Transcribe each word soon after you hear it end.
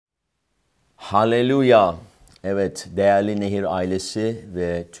Haleluya. Evet, değerli Nehir ailesi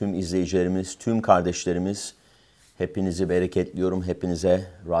ve tüm izleyicilerimiz, tüm kardeşlerimiz, hepinizi bereketliyorum. Hepinize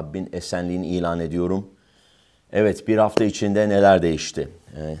Rabbin esenliğini ilan ediyorum. Evet, bir hafta içinde neler değişti?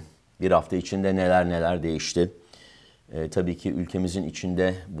 Bir hafta içinde neler değişti? Tabii ki ülkemizin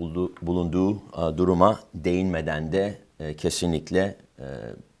içinde bulunduğu duruma değinmeden de kesinlikle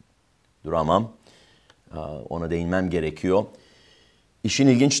duramam. Ona değinmem gerekiyor. İşin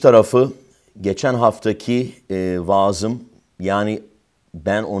ilginç tarafı, geçen haftaki vaazım, yani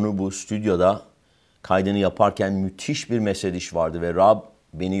ben onu bu stüdyoda kaydını yaparken müthiş bir mesaj vardı ve Rab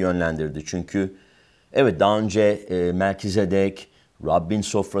beni yönlendirdi. Çünkü evet, daha önce Melkizedek, Rabbin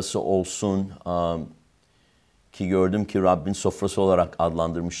sofrası olsun ki gördüm ki Rabbin sofrası olarak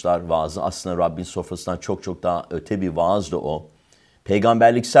adlandırmışlar vaazı. Aslında Rabbin sofrasından çok daha öte bir vaazdı o.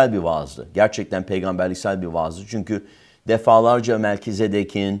 Peygamberliksel bir vaazdı. Gerçekten peygamberliksel bir vaazdı. Çünkü defalarca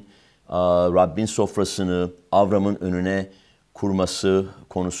Melkizedek'in Rabbin sofrasını Avram'ın önüne kurması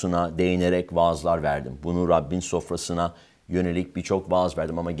konusuna değinerek vaazlar verdim. Bunu Rabbin sofrasına yönelik birçok vaaz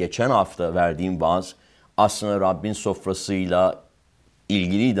verdim. Ama geçen hafta verdiğim vaaz aslında Rabbin sofrasıyla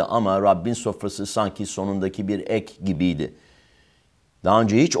ilgiliydi ama Rabbin sofrası sanki sonundaki bir ek gibiydi. Daha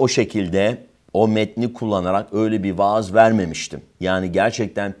önce hiç o şekilde o metni kullanarak öyle bir vaaz vermemiştim. Yani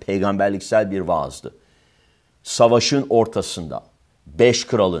gerçekten peygamberliksel bir vaazdı. Savaşın ortasında 5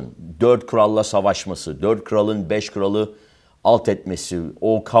 kralın 4 kralla savaşması, 4 kralın 5 kralı alt etmesi,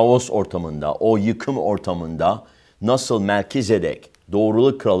 o kaos ortamında, o yıkım ortamında nasıl Melkizedek,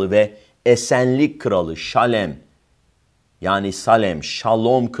 doğruluk kralı ve esenlik kralı, Şalem, yani Salem,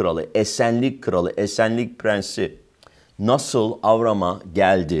 Şalom kralı, esenlik kralı, esenlik prensi nasıl Avram'a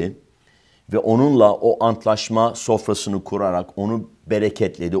geldi ve onunla o antlaşma sofrasını kurarak onu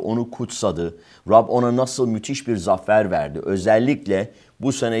bereketledi, onu kutsadı. Rab ona nasıl müthiş bir zafer verdi. Özellikle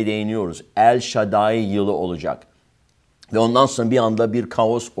bu sene değiniyoruz. El Shaddai yılı olacak. Ve ondan sonra bir anda bir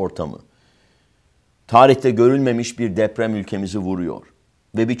kaos ortamı. Tarihte görülmemiş bir deprem ülkemizi vuruyor.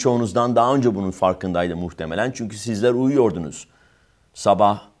 Ve birçoğunuzdan daha önce bunun farkındaydı muhtemelen. Çünkü sizler uyuyordunuz.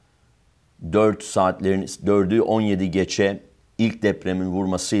 Sabah 4'ü 17 geçe ilk depremin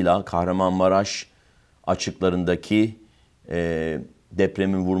vurmasıyla Kahramanmaraş açıklarındaki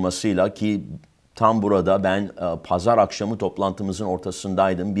depremin vurmasıyla ki tam burada ben pazar akşamı toplantımızın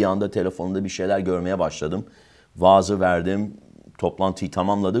ortasındaydım. Bir anda telefonda bir şeyler görmeye başladım. Vaazı verdim, toplantıyı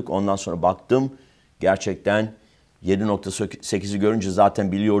tamamladık. Ondan sonra baktım gerçekten 7.8'i görünce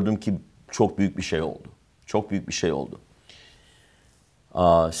zaten biliyordum ki çok büyük bir şey oldu. Çok büyük bir şey oldu.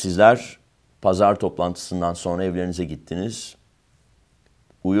 Sizler pazar toplantısından sonra evlerinize gittiniz.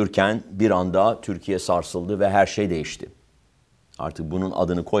 Uyurken bir anda Türkiye sarsıldı ve her şey değişti. Artık bunun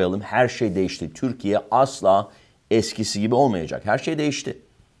adını koyalım. Her şey değişti. Türkiye asla eskisi gibi olmayacak. Her şey değişti.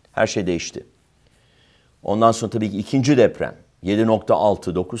 Her şey değişti. Ondan sonra tabii ki ikinci deprem.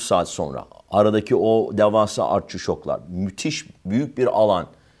 7.6, 9 saat sonra. Aradaki o devasa artçı şoklar. Müthiş büyük bir alan.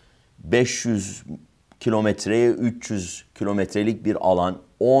 500 kilometreye 300 kilometrelik bir alan.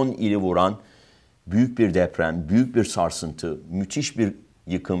 10 ili vuran büyük bir deprem, büyük bir sarsıntı, müthiş bir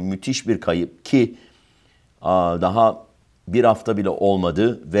yıkım, müthiş bir kayıp ki daha bir hafta bile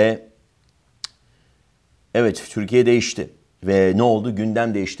olmadı ve evet, Türkiye değişti. Ve ne oldu?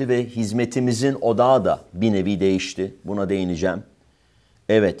 Gündem değişti ve hizmetimizin odağı da bir nevi değişti. Buna değineceğim.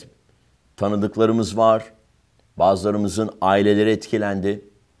 Evet, tanıdıklarımız var. Bazılarımızın aileleri etkilendi.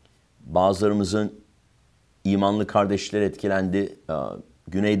 Bazılarımızın imanlı kardeşleri etkilendi.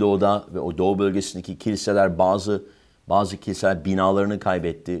 Güneydoğu'da ve o doğu bölgesindeki kiliseler bazı kiliseler binalarını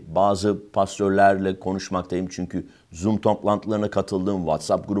kaybetti. Bazı pastörlerle konuşmaktayım çünkü Zoom toplantılarına katıldım.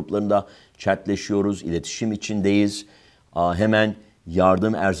 WhatsApp gruplarında chatleşiyoruz, iletişim içindeyiz. Hemen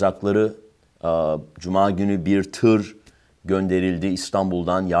yardım erzakları, Cuma günü bir tır gönderildi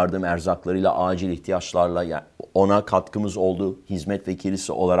İstanbul'dan yardım erzaklarıyla, acil ihtiyaçlarla. Yani ona katkımız oldu hizmet ve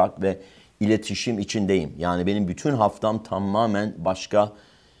kilise olarak ve iletişim içindeyim. Yani benim bütün haftam tamamen başka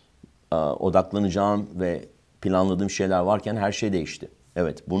odaklanacağım ve planladığım şeyler varken her şey değişti.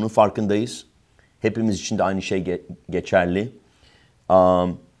 Evet, bunun farkındayız. Hepimiz için de aynı şey geçerli.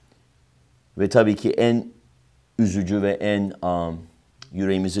 Ve tabii ki en üzücü ve en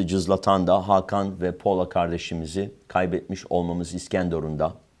yüreğimizi cızlatan da Hakan ve Paula kardeşimizi kaybetmiş olmamız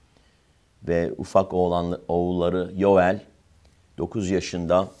İskenderun'da. Ve ufak oğulları Yoel 9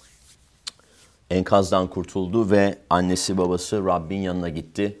 yaşında enkazdan kurtuldu ve annesi babası Rabbin yanına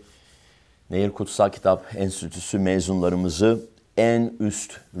gitti. Nehir Kutsal Kitap Enstitüsü mezunlarımızı en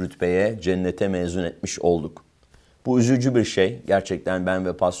üst rütbeye, cennete mezun etmiş olduk. Bu üzücü bir şey. Gerçekten ben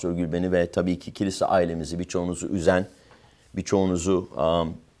ve Pastör Gülben'i ve tabii ki kilise ailemizi, birçoğunuzu üzen, birçoğunuzu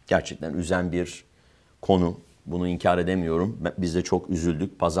Gerçekten üzen bir konu. Bunu inkar edemiyorum. Biz de çok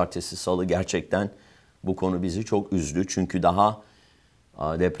üzüldük. Pazartesi, salı gerçekten bu konu bizi çok üzdü. Çünkü daha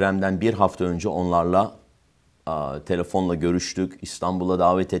depremden bir hafta önce onlarla telefonla görüştük. İstanbul'a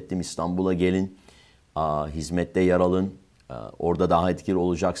davet ettim. İstanbul'a gelin. Hizmette yer alın. Orada daha etkili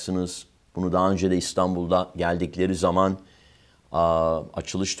olacaksınız. Bunu daha önce de İstanbul'da geldikleri zaman,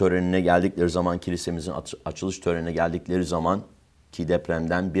 açılış törenine geldikleri zaman, kilisemizin açılış törenine geldikleri zaman ki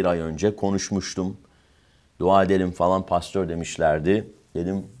depremden bir ay önce konuşmuştum. Dua edelim falan pastör demişlerdi.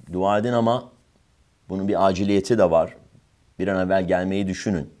 Dedim dua edin ama bunun bir aciliyeti de var. Bir an evvel gelmeyi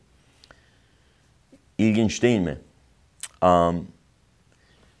düşünün. İlginç değil mi?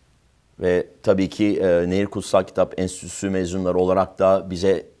 Ve tabii ki Nehir Kutsal Kitap Enstitüsü mezunları olarak da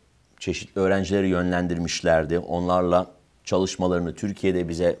bize çeşitli öğrencileri yönlendirmişlerdi. Onlarla çalışmalarını Türkiye'de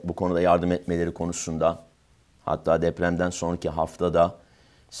bize bu konuda yardım etmeleri konusunda, hatta depremden sonraki haftada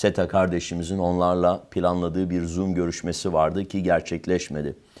Seta kardeşimizin onlarla planladığı bir Zoom görüşmesi vardı ki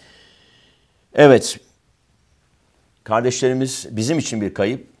gerçekleşmedi. Evet, kardeşlerimiz bizim için bir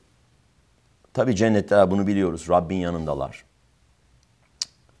kayıp. Tabii cennette bunu biliyoruz. Rabbin yanındalar.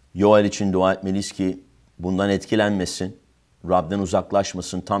 Yoel için dua etmeliyiz ki bundan etkilenmesin. Rab'den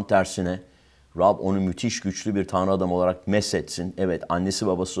uzaklaşmasın. Tam tersine Rab onu müthiş güçlü bir Tanrı adam olarak mesetsin. Evet, annesi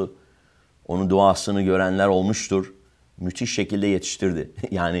babası onun duasını görenler olmuştur. Müthiş şekilde yetiştirdi.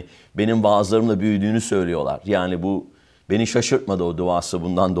 Yani benim bazılarımla büyüdüğünü söylüyorlar. Yani bu beni şaşırtmadı, o duası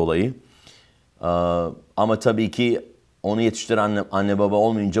bundan dolayı. Ama tabii ki onu yetiştiren anne baba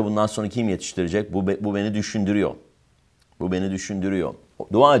olmayınca bundan sonra kim yetiştirecek? Bu beni düşündürüyor. Bu beni düşündürüyor.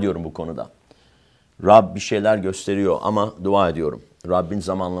 Dua ediyorum bu konuda. Rab bir şeyler gösteriyor ama dua ediyorum. Rabbin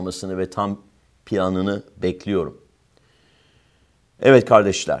zamanlamasını ve tam planını bekliyorum. Evet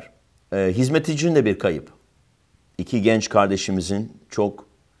kardeşler, hizmeticinin de bir kayıp. İki genç kardeşimizin, çok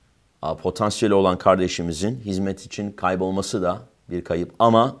potansiyeli olan kardeşimizin hizmet için kaybolması da bir kayıp.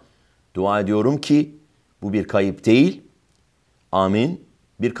 Ama dua ediyorum ki bu bir kayıp değil. Amin.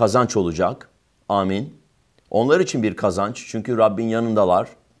 Bir kazanç olacak. Amin. Onlar için bir kazanç. Çünkü Rabbin yanındalar.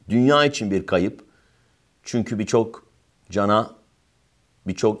 Dünya için bir kayıp. Çünkü birçok cana,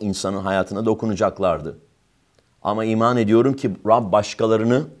 birçok insanın hayatına dokunacaklardı. Ama iman ediyorum ki Rab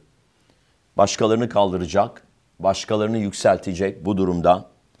başkalarını kaldıracak, başkalarını yükseltecek bu durumda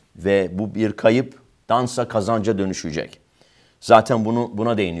ve bu bir kayıptansa kazanca dönüşecek. Zaten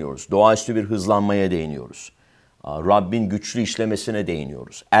buna değiniyoruz. Doğaüstü bir hızlanmaya değiniyoruz. Rabbin güçlü işlemesine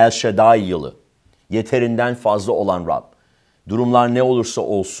değiniyoruz. El Shaddai yılı. Yeterinden fazla olan Rab. Durumlar ne olursa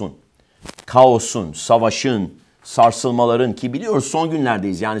olsun, kaosun, savaşın, sarsılmaların, ki biliyoruz son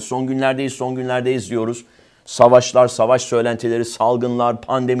günlerdeyiz. Yani son günlerdeyiz diyoruz. Savaşlar, savaş söylentileri, salgınlar,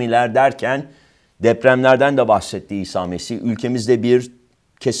 pandemiler derken depremlerden de bahsetti İsa Mesih. Ülkemizde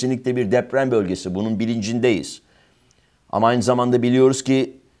kesinlikle bir deprem bölgesi. Bunun bilincindeyiz. Ama aynı zamanda biliyoruz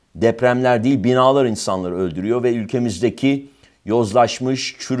ki depremler değil, binalar insanları öldürüyor ve ülkemizdeki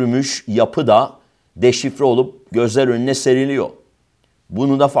yozlaşmış, çürümüş yapı da deşifre olup gözler önüne seriliyor.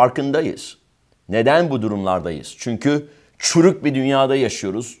 Bunun da farkındayız. Neden bu durumlardayız? Çünkü çürük bir dünyada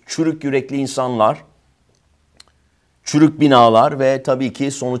yaşıyoruz. Çürük yürekli insanlar, çürük binalar ve tabii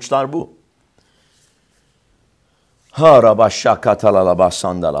ki sonuçlar bu. Haraba şakatalaba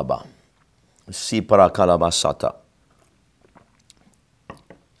sandalaba. Sipra kalabasata.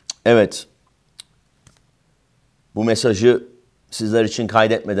 Evet. Bu mesajı sizler için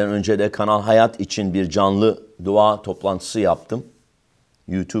kaydetmeden önce de Kanal Hayat için bir canlı dua toplantısı yaptım.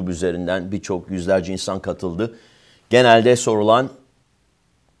 YouTube üzerinden birçok yüzlerce insan katıldı. Genelde sorulan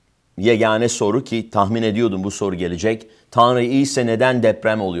yegane soru, ki tahmin ediyordum bu soru gelecek. Tanrı iyiyse neden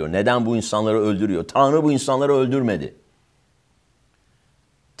deprem oluyor? Neden bu insanları öldürüyor? Tanrı bu insanları öldürmedi.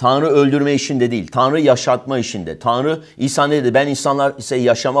 Tanrı öldürme işinde değil. Tanrı yaşatma işinde. Tanrı, İsa ne dedi? Ben insanlar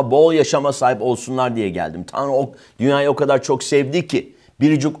ise bol yaşama sahip olsunlar diye geldim. Tanrı dünyayı o kadar çok sevdi ki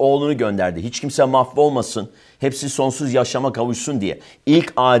biricik oğlunu gönderdi. Hiç kimse mahvolmasın. Hepsi sonsuz yaşama kavuşsun diye.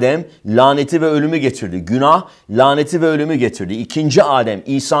 İlk Adem laneti ve ölümü getirdi. Günah laneti ve ölümü getirdi. İkinci Adem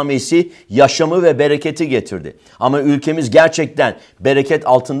İsa Mesih yaşamı ve bereketi getirdi. Ama ülkemiz gerçekten bereket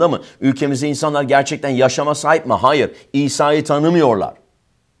altında mı? Ülkemizde insanlar gerçekten yaşama sahip mi? Hayır. İsa'yı tanımıyorlar.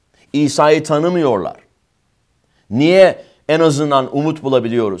 İsa'yı tanımıyorlar. Niye en azından umut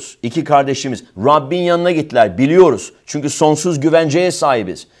bulabiliyoruz? İki kardeşimiz Rabbin yanına gittiler, biliyoruz. Çünkü sonsuz güvenceye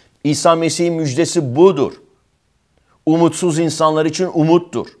sahibiz. İsa Mesih'in müjdesi budur. Umutsuz insanlar için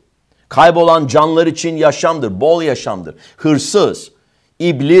umuttur. Kaybolan canlar için yaşamdır, bol yaşamdır. Hırsız,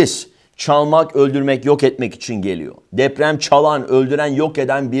 iblis, çalmak, öldürmek, yok etmek için geliyor. Deprem çalan, öldüren, yok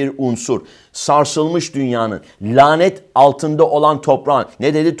eden bir unsur. Sarsılmış dünyanın, lanet altında olan toprağın.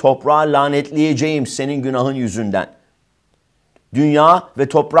 Ne dedi? Toprağı lanetleyeceğim senin günahın yüzünden. Dünya ve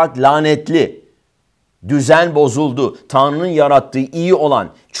toprak lanetli. Düzen bozuldu. Tanrı'nın yarattığı iyi olan,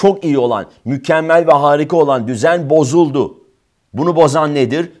 çok iyi olan, mükemmel ve harika olan düzen bozuldu. Bunu bozan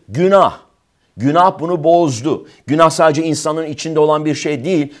nedir? Günah. Günah bunu bozdu. Günah sadece insanın içinde olan bir şey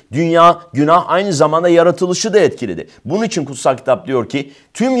değil. Günah aynı zamanda yaratılışı da etkiledi. Bunun için kutsal kitap diyor ki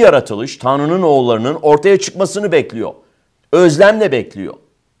tüm yaratılış Tanrı'nın oğullarının ortaya çıkmasını bekliyor. Özlemle bekliyor.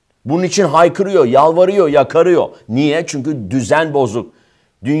 Bunun için haykırıyor, yalvarıyor, yakarıyor. Niye? Çünkü düzen bozuk.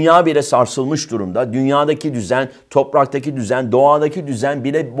 Dünya bile sarsılmış durumda. Dünyadaki düzen, topraktaki düzen, doğadaki düzen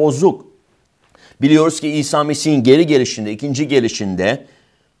bile bozuk. Biliyoruz ki İsa Mesih'in geri gelişinde, ikinci gelişinde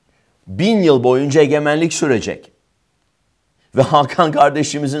 1000 yıl boyunca egemenlik sürecek. Ve Hakan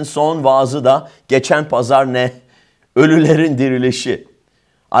kardeşimizin son vaazı da geçen pazar ne? Ölülerin dirilişi.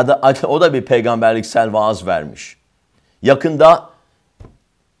 O da bir peygamberliksel vaaz vermiş. Yakında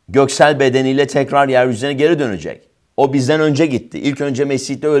göksel bedeniyle tekrar yeryüzüne geri dönecek. O bizden önce gitti. İlk önce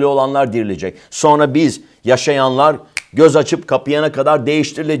Mesih'te ölü olanlar dirilecek. Sonra biz yaşayanlar göz açıp kapayana kadar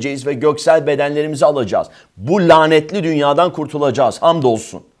değiştirileceğiz ve göksel bedenlerimizi alacağız. Bu lanetli dünyadan kurtulacağız.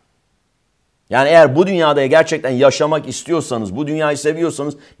 Hamdolsun. Yani eğer bu dünyada gerçekten yaşamak istiyorsanız, bu dünyayı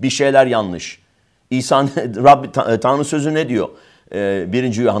seviyorsanız bir şeyler yanlış. Tanrı sözü ne diyor?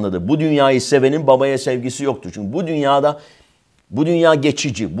 1. Yuhanna'da. Bu dünyayı sevenin babaya sevgisi yoktur. Çünkü bu dünya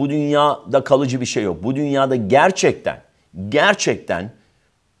geçici, bu dünyada kalıcı bir şey yok. Bu dünyada gerçekten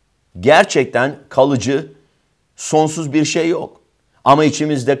kalıcı, sonsuz bir şey yok. Ama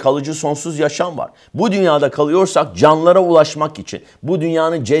içimizde kalıcı sonsuz yaşam var. Bu dünyada kalıyorsak canlara ulaşmak için, bu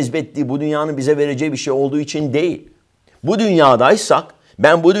dünyanın cezbettiği, bu dünyanın bize vereceği bir şey olduğu için değil. Bu dünyadaysam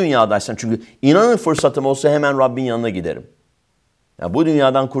çünkü inanın fırsatım olsa hemen Rabbin yanına giderim. Yani bu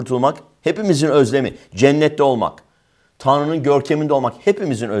dünyadan kurtulmak hepimizin özlemi, cennette olmak. Tanrı'nın görkeminde olmak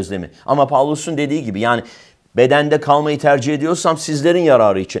hepimizin özlemi. Ama Pavlus'un dediği gibi yani bedende kalmayı tercih ediyorsam sizlerin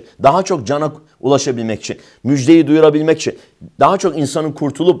yararı için, daha çok cana ulaşabilmek için, müjdeyi duyurabilmek için, daha çok insanın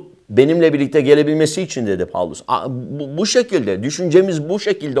kurtulup benimle birlikte gelebilmesi için dedi Pavlus. Bu şekilde, düşüncemiz bu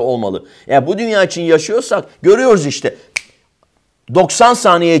şekilde olmalı. Yani bu dünya için yaşıyorsak görüyoruz işte 90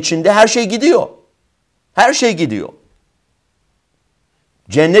 saniye içinde her şey gidiyor. Her şey gidiyor.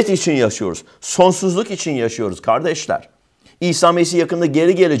 Cennet için yaşıyoruz. Sonsuzluk için yaşıyoruz kardeşler. İsa Mesih yakında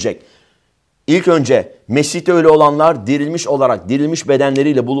geri gelecek. İlk önce Mesih'te ölü olanlar dirilmiş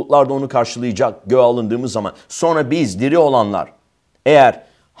bedenleriyle bulutlarda onu karşılayacak göğe alındığımız zaman. Sonra biz diri olanlar eğer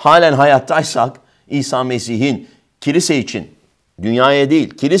halen hayattaysak İsa Mesih'in kilise için, dünyaya değil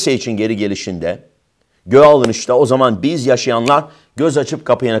kilise için geri gelişinde, göğe alınışta o zaman biz yaşayanlar göz açıp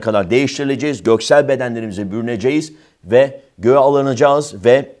kapayana kadar değiştirileceğiz. Göksel bedenlerimize bürüneceğiz ve göğe alınacağız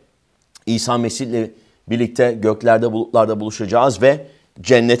ve İsa Mesih'le birlikte göklerde bulutlarda buluşacağız ve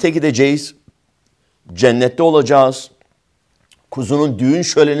cennete gideceğiz. Cennette olacağız. Kuzunun düğün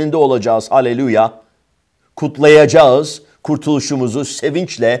şöleninde olacağız. Haleluya. Kutlayacağız. Kurtuluşumuzu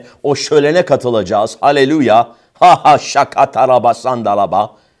sevinçle o şölene katılacağız. Haleluya. Ha ha şakataraba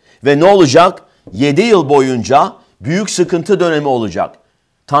sandalaba. Ve ne olacak? 7 yıl boyunca büyük sıkıntı dönemi olacak.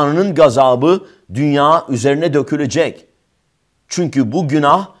 Tanrı'nın gazabı dünya üzerine dökülecek. Çünkü bu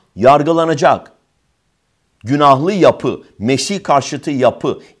günah yargılanacak. Günahlı yapı, Mesih karşıtı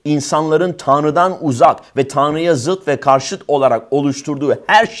yapı, insanların Tanrı'dan uzak ve Tanrı'ya zıt ve karşıt olarak oluşturduğu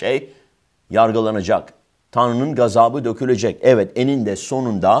her şey yargılanacak. Tanrı'nın gazabı dökülecek. Evet, eninde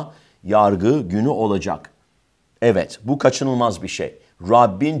sonunda yargı günü olacak. Evet, bu kaçınılmaz bir şey.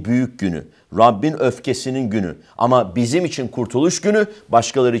 Rabbin büyük günü, Rabbin öfkesinin günü. Ama bizim için kurtuluş günü,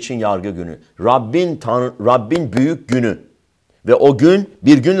 başkaları için yargı günü. Rabbin büyük günü. Ve o gün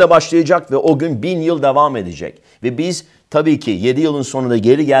bir günle başlayacak ve o gün 1000 yıl devam edecek. Ve biz tabii ki 7 yılın sonunda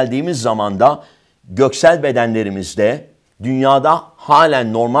geri geldiğimiz zaman da göksel bedenlerimizde dünyada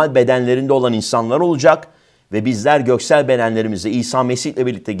halen normal bedenlerinde olan insanlar olacak. Ve bizler göksel bedenlerimizde İsa Mesih'le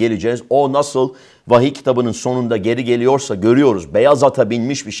birlikte geleceğiz. O nasıl vahiy kitabının sonunda geri geliyorsa görüyoruz. Beyaz ata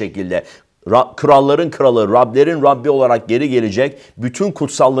binmiş bir şekilde. Kralların kralı, Rablerin Rabbi olarak geri gelecek. Bütün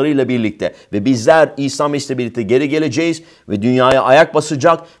kutsallarıyla birlikte. Ve bizler İsa Mesih'le birlikte geri geleceğiz. Ve dünyaya ayak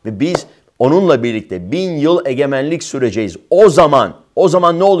basacak. Ve biz onunla birlikte 1000 yıl egemenlik süreceğiz. O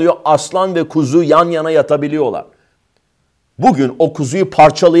zaman ne oluyor? Aslan ve kuzu yan yana yatabiliyorlar. Bugün o kuzuyu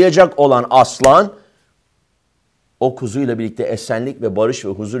parçalayacak olan aslan, o kuzuyla birlikte esenlik ve barış ve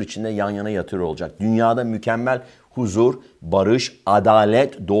huzur içinde yan yana yatıyor olacak. Dünyada mükemmel huzur, barış,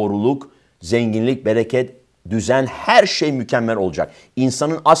 adalet, doğruluk, zenginlik, bereket düzen, her şey mükemmel olacak.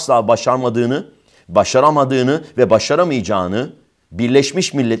 İnsanın asla başaramadığını ve başaramayacağını,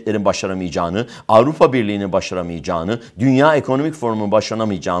 Birleşmiş Milletler'in başaramayacağını, Avrupa Birliği'nin başaramayacağını, Dünya Ekonomik Forumu'nun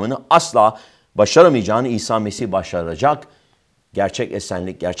başaramayacağını, asla başaramayacağını İsa Mesih başaracak. Gerçek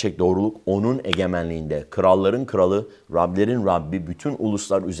esenlik, gerçek doğruluk onun egemenliğinde. Kralların kralı, Rablerin Rabbi, bütün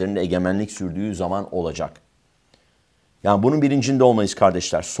uluslar üzerinde egemenlik sürdüğü zaman olacak. Yani bunun bilincinde olmayız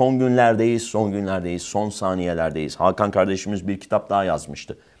kardeşler. Son günlerdeyiz, son saniyelerdeyiz. Hakan kardeşimiz bir kitap daha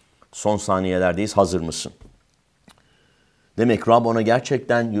yazmıştı. Son saniyelerdeyiz, hazır mısın? Demek Rab ona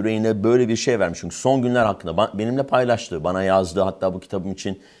gerçekten yüreğine böyle bir şey vermiş. Çünkü son günler hakkında benimle paylaştı, bana yazdı. Hatta bu kitabım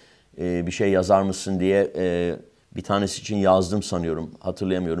için bir şey yazar mısın diye bir tanesi için yazdım sanıyorum.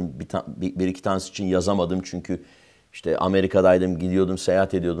 Hatırlayamıyorum. Bir iki tanesi için yazamadım çünkü işte Amerika'daydım, gidiyordum,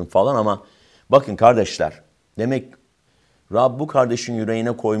 seyahat ediyordum falan ama bakın kardeşler, demek Rab bu kardeşin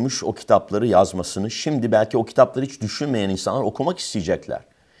yüreğine koymuş o kitapları yazmasını. Şimdi belki o kitapları hiç düşünmeyen insanlar okumak isteyecekler.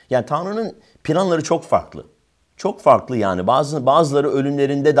 Yani Tanrı'nın planları çok farklı. Çok farklı yani. Bazıları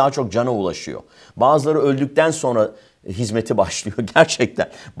ölümlerinde daha çok cana ulaşıyor. Bazıları öldükten sonra hizmeti başlıyor gerçekten.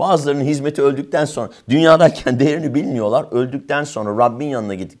 Bazılarının hizmeti öldükten sonra, dünyadayken değerini bilmiyorlar. Öldükten sonra, Rabbin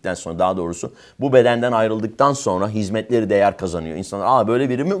yanına gittikten sonra, daha doğrusu bu bedenden ayrıldıktan sonra hizmetleri değer kazanıyor. İnsanlar böyle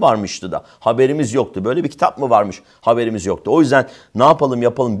biri mi varmıştı da haberimiz yoktu. Böyle bir kitap mı varmış, haberimiz yoktu. O yüzden ne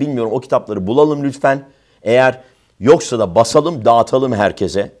yapalım bilmiyorum, o kitapları bulalım lütfen. Eğer yoksa da basalım, dağıtalım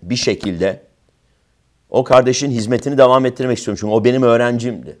herkese bir şekilde. O kardeşin hizmetini devam ettirmek istiyorum. Çünkü o benim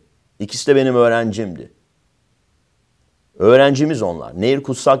öğrencimdi. İkisi de benim öğrencimdi. Öğrencimiz onlar. Nehir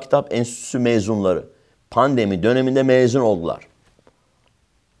Kutsal Kitap Enstitüsü mezunları. Pandemi döneminde mezun oldular.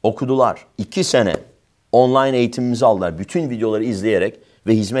 Okudular. 2 sene online eğitimimizi aldılar. Bütün videoları izleyerek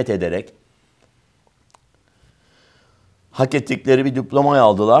ve hizmet ederek hak ettikleri bir diplomayı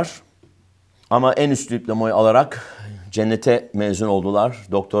aldılar. Ama en üst diplomayı alarak cennete mezun oldular.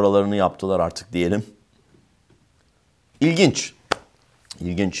 Doktoralarını yaptılar artık diyelim. İlginç.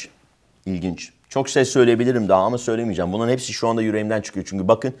 Çok şey söyleyebilirim daha ama söylemeyeceğim. Bunların hepsi şu anda yüreğimden çıkıyor. Çünkü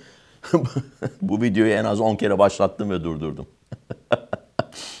bakın bu videoyu en az 10 kere başlattım ve durdurdum.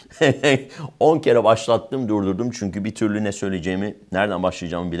 10 kere başlattım, durdurdum. Çünkü bir türlü ne söyleyeceğimi, nereden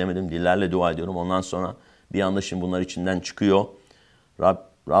başlayacağımı bilemedim. Dillerle dua ediyorum. Ondan sonra bir anda şimdi bunlar içinden çıkıyor.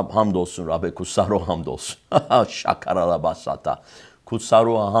 Rab hamdolsun, Rabbe kutsal ruh hamdolsun. Şakarala basata. Kutsal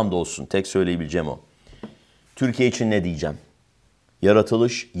ruha hamdolsun. Tek söyleyebileceğim o. Türkiye için ne diyeceğim?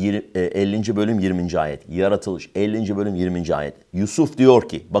 Yaratılış 50. bölüm 20. ayet. Yaratılış 50. bölüm 20. ayet. Yusuf diyor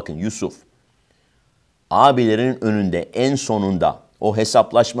ki, bakın Yusuf, abilerinin önünde en sonunda o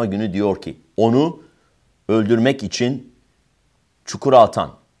hesaplaşma günü diyor ki, onu öldürmek için çukura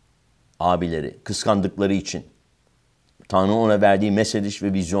atan abileri, kıskandıkları için, Tanrı ona verdiği mesaj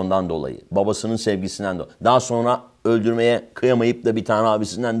ve vizyondan dolayı, babasının sevgisinden dolayı, daha sonra öldürmeye kıyamayıp da bir tane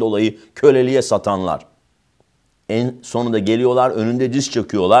abisinden dolayı köleliğe satanlar. En sonunda geliyorlar, önünde diz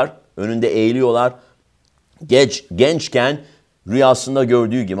çöküyorlar, önünde eğiliyorlar. Gençken rüyasında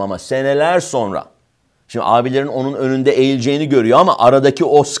gördüğü gibi ama seneler sonra. Şimdi abilerin onun önünde eğileceğini görüyor ama aradaki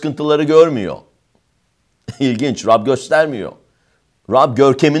o sıkıntıları görmüyor. İlginç, Rab göstermiyor. Rab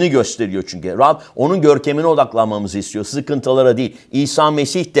görkemini gösteriyor çünkü. Rab onun görkemine odaklanmamızı istiyor, sıkıntılara değil. İsa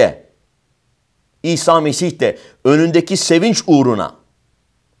Mesih de önündeki sevinç uğruna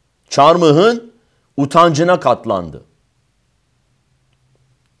çarmıhın utancına katlandı.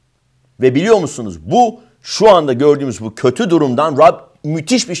 Ve biliyor musunuz, bu şu anda gördüğümüz bu kötü durumdan Rab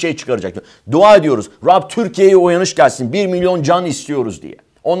müthiş bir şey çıkaracak. Dua ediyoruz. Rab Türkiye'ye uyanış gelsin. 1 milyon can istiyoruz diye.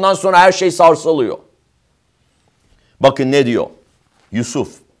 Ondan sonra her şey sarsılıyor. Bakın ne diyor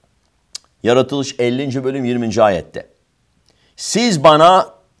Yusuf. Yaratılış 50. bölüm 20. ayette. Siz bana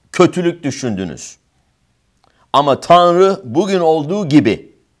kötülük düşündünüz. Ama Tanrı bugün olduğu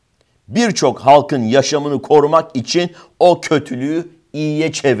gibi birçok halkın yaşamını korumak için o kötülüğü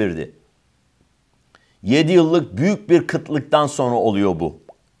iyiye çevirdi. 7 yıllık büyük bir kıtlıktan sonra oluyor bu.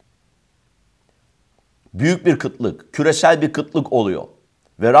 Büyük bir kıtlık, küresel bir kıtlık oluyor.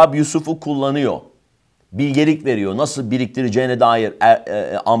 Ve Rab Yusuf'u kullanıyor. Bilgelik veriyor. Nasıl biriktireceğine dair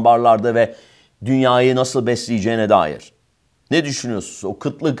ambarlarda ve dünyayı nasıl besleyeceğine dair. Ne düşünüyorsunuz? O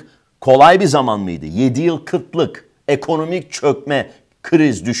kıtlık kolay bir zaman mıydı? 7 yıl kıtlık, ekonomik çökme,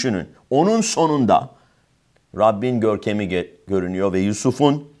 kriz düşünün. Onun sonunda Rabbin görkemi görünüyor ve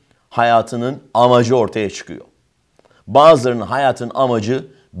Yusuf'un hayatının amacı ortaya çıkıyor. Bazılarının hayatın amacı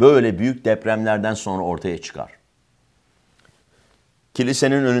böyle büyük depremlerden sonra ortaya çıkar.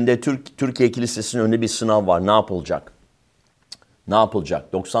 Kilisenin önünde, Türkiye Kilisesi'nin önünde bir sınav var. Ne yapılacak? Ne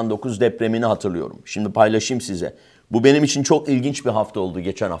yapılacak? 99 depremini hatırlıyorum. Şimdi paylaşayım size. Bu benim için çok ilginç bir hafta oldu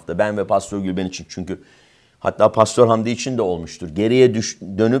geçen hafta. Ben ve Pastör Güçlü için çünkü Hatta Pastör Hamdi için de olmuştur. Geriye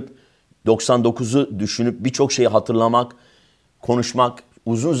dönüp 99'u düşünüp birçok şeyi hatırlamak, konuşmak,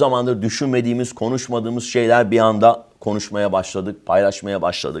 uzun zamandır düşünmediğimiz, konuşmadığımız şeyler bir anda konuşmaya başladık, paylaşmaya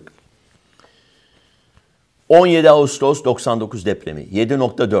başladık. 17 Ağustos 99 depremi,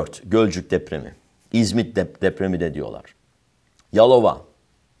 7.4 Gölcük depremi, İzmit depremi de diyorlar. Yalova,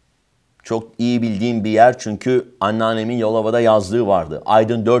 çok iyi bildiğim bir yer çünkü anneannemin Yalova'da yazlığı vardı.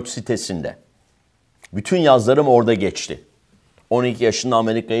 Aydın 4 sitesinde. Bütün yazlarım orada geçti. 12 yaşında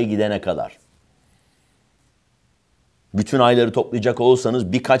Amerika'ya gidene kadar. Bütün ayları toplayacak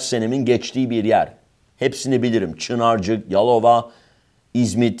olursanız birkaç senemin geçtiği bir yer. Hepsini bilirim. Çınarcık, Yalova,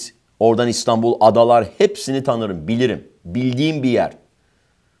 İzmit, oradan İstanbul, adalar hepsini tanırım, bilirim. Bildiğim bir yer.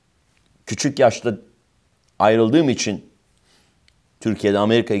 Küçük yaşta ayrıldığım için, Türkiye'de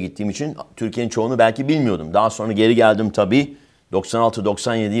Amerika'ya gittiğim için Türkiye'nin çoğunu belki bilmiyordum. Daha sonra geri geldim tabii.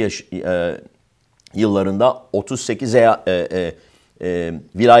 96-97 yıllarında 38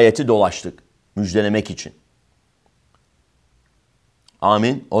 vilayeti dolaştık müjdelemek için.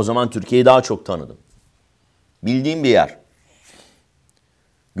 Amin. O zaman Türkiye'yi daha çok tanıdım. Bildiğim bir yer.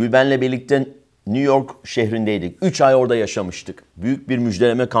 Gülben'le birlikte New York şehrindeydik. 3 ay orada yaşamıştık. Büyük bir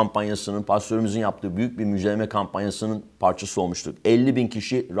müjdeleme kampanyasının, pastörümüzün yaptığı büyük bir müjdeleme kampanyasının parçası olmuştuk. 50.000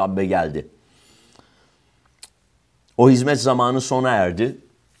 kişi Rab'be geldi. O hizmet zamanı sona erdi.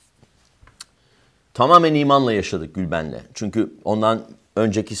 Tamamen imanla yaşadık Gülben'le. Çünkü ondan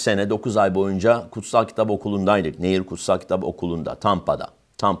önceki sene 9 ay boyunca Kutsal Kitap Okulu'ndaydık. Nehir Kutsal Kitap Okulu'nda, Tampa'da.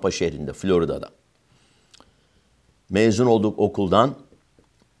 Tampa şehrinde, Florida'da. Mezun olduk okuldan.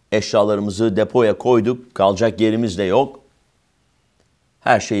 Eşyalarımızı depoya koyduk. Kalacak yerimiz de yok.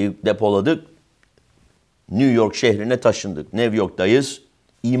 Her şeyi depoladık. New York şehrine taşındık. New York'tayız.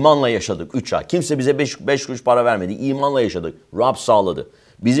 İmanla yaşadık 3 ay. Kimse bize 5 kuruş para vermedi. İmanla yaşadık. Rab sağladı.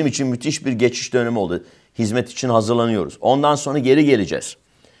 Bizim için müthiş bir geçiş dönemi oldu. Hizmet için hazırlanıyoruz. Ondan sonra geri geleceğiz.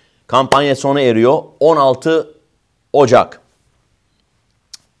 Kampanya sona eriyor. 16 Ocak.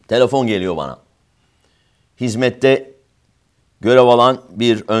 Telefon geliyor bana. Hizmette görev alan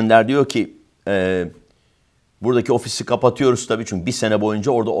bir önder diyor ki buradaki ofisi kapatıyoruz tabii çünkü bir sene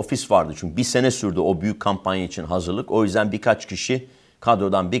boyunca orada ofis vardı. Çünkü bir sene sürdü o büyük kampanya için hazırlık. O yüzden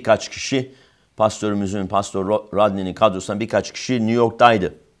kadrodan birkaç kişi Pastör Rodney'nin kadrosundan birkaç kişi New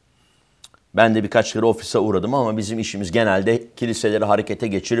York'taydı. Ben de birkaç kere ofise uğradım ama bizim işimiz genelde kiliseleri harekete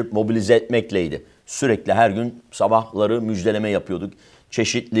geçirip mobilize etmekleydi. Sürekli her gün sabahları müjdeleme yapıyorduk.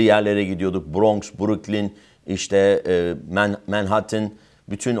 Çeşitli yerlere gidiyorduk. Bronx, Brooklyn, işte Manhattan,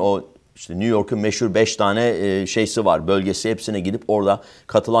 bütün o işte New York'un meşhur 5 tane şeysi var, bölgesi, hepsine gidip orada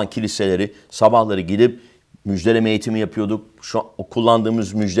katılan kiliseleri sabahları gidip müjdeleme eğitimi yapıyorduk. O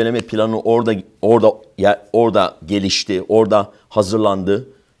kullandığımız müjdeleme planı orada gelişti, orada hazırlandı.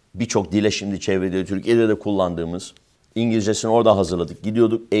 Birçok dile şimdi çevrede, Türkiye'de de kullandığımız. İngilizcesini orada hazırladık.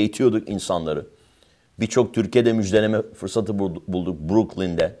 Gidiyorduk, eğitiyorduk insanları. Birçok Türkiye'de müjdeleme fırsatı bulduk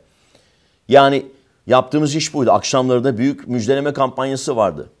Brooklyn'de. Yani yaptığımız iş buydu. Akşamları da büyük müjdeleme kampanyası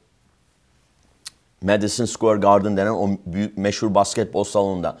vardı. Madison Square Garden denen o büyük meşhur basketbol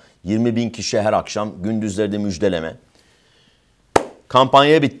salonunda 20.000 kişi her akşam, gündüzleri de müjdeleme.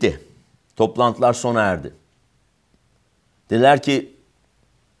 Kampanya bitti. Toplantılar sona erdi. Dediler ki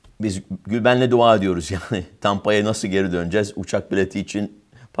biz Gülben'le dua ediyoruz yani. Tampa'ya nasıl geri döneceğiz? Uçak bileti için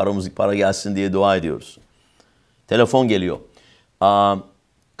para gelsin diye dua ediyoruz. Telefon geliyor.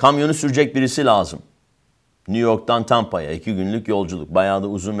 Kamyonu sürecek birisi lazım. New York'tan Tampa'ya 2 günlük yolculuk. Bayağı da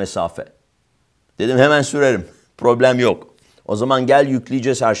uzun mesafe. Dedim hemen sürerim. Problem yok. O zaman gel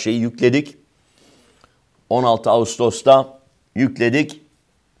yükleyeceğiz her şeyi. Yükledik. 16 Ağustos'ta yükledik.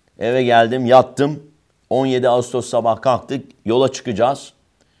 Eve geldim, yattım. 17 Ağustos sabah kalktık. Yola çıkacağız.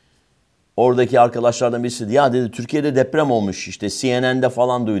 Oradaki arkadaşlardan birisi dedi, ya dedi Türkiye'de deprem olmuş, işte CNN'de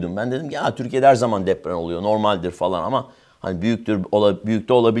falan duydum. Ben dedim ya Türkiye'de her zaman deprem oluyor, normaldir falan ama hani büyük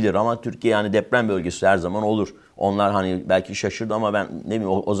de olabilir ama Türkiye yani deprem bölgesi her zaman olur. Onlar hani belki şaşırdı ama ben ne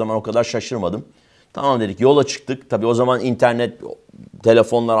bileyim o zaman o kadar şaşırmadım. Tamam dedik, yola çıktık. Tabii o zaman internet,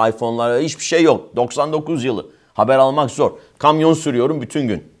 telefonlar, iPhone'lar hiçbir şey yok. 99 yılı. Haber almak zor. Kamyon sürüyorum bütün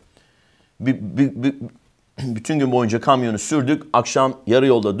gün. Bütün gün boyunca kamyonu sürdük. Akşam yarı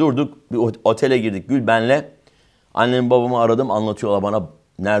yolda durduk. Bir otele girdik Gülben'le. Annem babamı aradım. Anlatıyorlar bana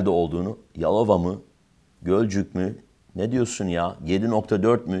nerede olduğunu. Yalova mı? Gölcük mü? Ne diyorsun ya?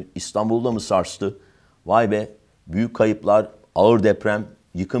 7.4 mü? İstanbul'da mı sarstı? Vay be. Büyük kayıplar. Ağır deprem.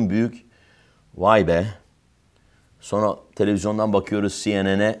 Yıkım büyük. Vay be. Sonra televizyondan bakıyoruz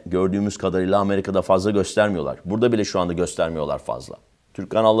CNN'e. Gördüğümüz kadarıyla Amerika'da fazla göstermiyorlar. Burada bile şu anda göstermiyorlar fazla. Türk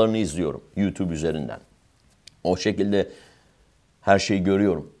kanallarını izliyorum YouTube üzerinden. O şekilde her şeyi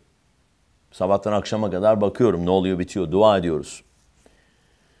görüyorum. Sabahtan akşama kadar bakıyorum ne oluyor bitiyor. Dua ediyoruz.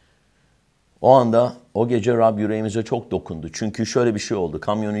 O anda o gece Rab yüreğimize çok dokundu. Çünkü şöyle bir şey oldu.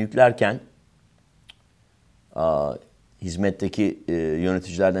 Kamyonu yüklerken hizmetteki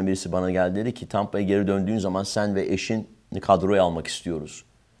yöneticilerden birisi bana geldi, dedi ki Tampa'ya geri döndüğün zaman sen ve eşin kadroya almak istiyoruz.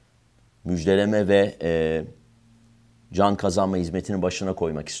 Müjdeleme ve can kazanma hizmetinin başına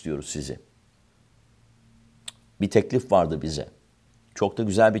koymak istiyoruz sizi. Bir teklif vardı bize. Çok da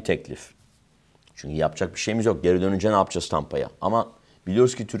güzel bir teklif. Çünkü yapacak bir şeyimiz yok. Geri dönünce ne yapacağız Tampa'ya? Ama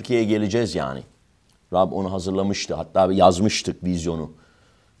biliyoruz ki Türkiye'ye geleceğiz yani. Rab onu hazırlamıştı. Hatta yazmıştık vizyonu.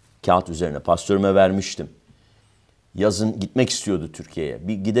 Kağıt üzerine. Pastörüme vermiştim. Yazın gitmek istiyordu Türkiye'ye.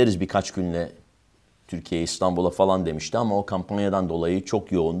 Gideriz birkaç günle Türkiye'ye, İstanbul'a falan demişti ama o kampanyadan dolayı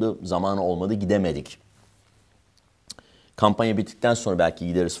çok yoğundu. Zamanı olmadı, gidemedik. Kampanya bittikten sonra belki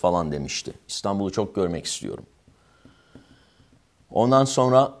gideriz falan demişti. İstanbul'u çok görmek istiyorum. Ondan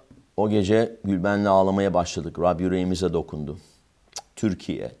sonra o gece Gülben'le ağlamaya başladık. Rab yüreğimize dokundu.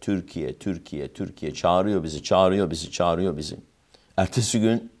 Türkiye, Türkiye, Türkiye, Türkiye çağırıyor bizi, çağırıyor bizi, çağırıyor bizi. Ertesi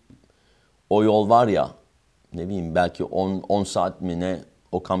gün o yol var ya, ne bileyim belki 10 saat mi ne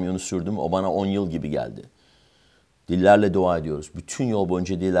o kamyonu sürdüm. O bana 10 yıl gibi geldi. Dillerle dua ediyoruz. Bütün yol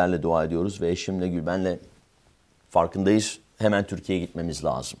boyunca dillerle dua ediyoruz ve eşimle Gülben'le farkındayız. Hemen Türkiye'ye gitmemiz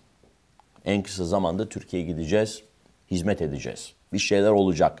lazım. En kısa zamanda Türkiye'ye gideceğiz, hizmet edeceğiz. Bir şeyler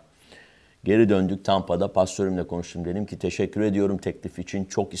olacak. Geri döndük Tampa'da pastörümle konuştum. Dedim ki teşekkür ediyorum teklif için.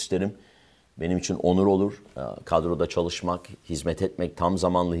 Çok isterim. Benim için onur olur. Kadroda çalışmak, hizmet etmek, tam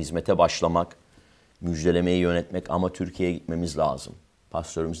zamanlı hizmete başlamak, müjdelemeyi yönetmek ama Türkiye'ye gitmemiz lazım.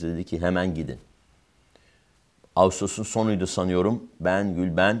 Pastörümüz dedi ki hemen gidin. Ağustos'un sonuydu sanıyorum. Ben,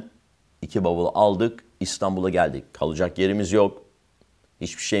 Gülben 2 bavulu aldık. İstanbul'a geldik. Kalacak yerimiz yok.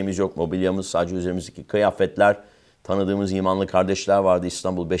 Hiçbir şeyimiz yok. Mobilyamız, sadece üzerimizdeki kıyafetler. Tanıdığımız imanlı kardeşler vardı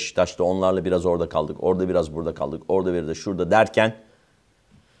İstanbul, Beşiktaş'ta. Onlarla biraz orada kaldık. Orada biraz burada kaldık. Orada bir de şurada derken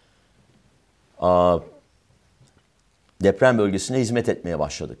deprem bölgesine hizmet etmeye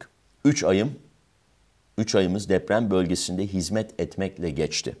başladık. 3 ayımız deprem bölgesinde hizmet etmekle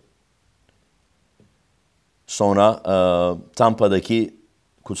geçti. Sonra Tampa'daki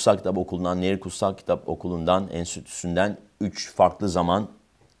Kutsal Kitap Okulu'ndan, Nehir Kutsal Kitap Okulu'ndan, enstitüsünden 3 farklı zaman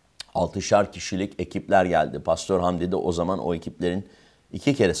 6'şar kişilik ekipler geldi. Pastör Hamdi de o zaman o ekiplerin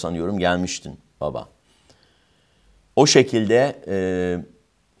 2 kere sanıyorum gelmiştin baba. O şekilde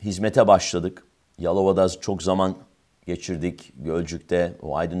hizmete başladık. Yalova'da çok zaman geçirdik. Gölcük'te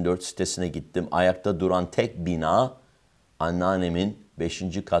o Aydın 4 sitesine gittim. Ayakta duran tek bina anneannemin 5.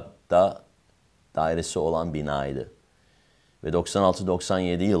 katta dairesi olan binaydı. Ve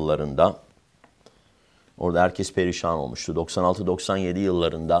 96-97 yıllarında orada herkes perişan olmuştu. 96-97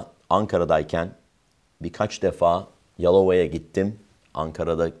 yıllarında Ankara'dayken birkaç defa Yalova'ya gittim.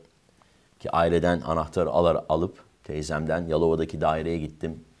 Ankara'daki aileden anahtarı alıp teyzemden Yalova'daki daireye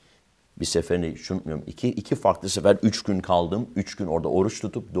gittim. Bir seferini unutmuyorum. İki farklı sefer 3 gün kaldım. 3 gün orada oruç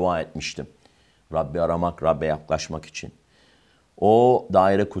tutup dua etmiştim. Rabbi aramak, Rabbe yaklaşmak için. O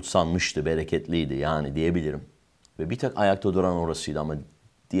daire kutsanmıştı, bereketliydi yani diyebilirim. Ve bir tek ayakta duran orasıydı ama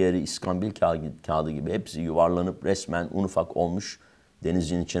diğeri iskambil kağıdı gibi hepsi yuvarlanıp resmen un ufak olmuş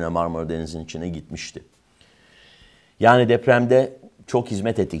denizin içine, Marmara Denizi'nin içine gitmişti. Yani depremde çok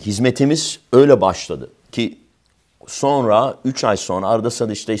hizmet ettik. Hizmetimiz öyle başladı ki sonra 3 ay sonra arada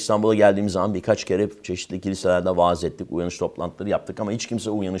sırada işte İstanbul'a geldiğimiz zaman birkaç kere çeşitli kiliselerde vaaz ettik, uyanış toplantıları yaptık ama hiç kimse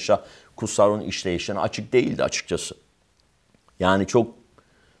uyanışa, kutsal ruhun işleyişine açık değildi açıkçası. Yani çok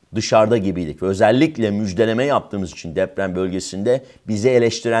dışarıda gibiydik. Ve özellikle müjdeleme yaptığımız için deprem bölgesinde bizi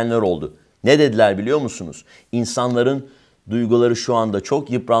eleştirenler oldu. Ne dediler biliyor musunuz? İnsanların duyguları şu anda çok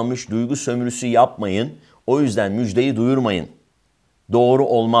yıpranmış, duygu sömürüsü yapmayın. O yüzden müjdeyi duyurmayın. Doğru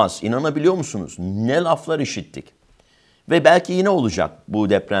olmaz. İnanabiliyor musunuz? Ne laflar işittik. Ve belki yine olacak bu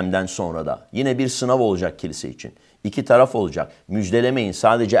depremden sonra da. Yine bir sınav olacak kilise için. 2 taraf olacak. Müjdelemeyin,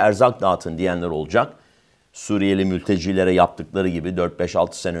 sadece erzak dağıtın diyenler olacak. Suriyeli mültecilere yaptıkları gibi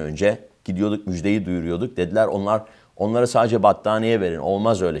 4-5-6 sene önce gidiyorduk, müjdeyi duyuruyorduk. Dediler onlara sadece battaniye verin.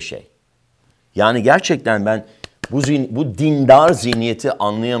 Olmaz öyle şey. Yani gerçekten ben bu dindar zihniyeti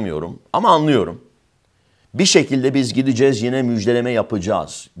anlayamıyorum ama anlıyorum. Bir şekilde biz gideceğiz, yine müjdeleme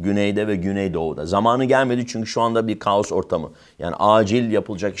yapacağız. Güneyde ve Güneydoğu'da. Zamanı gelmedi çünkü şu anda bir kaos ortamı. Yani acil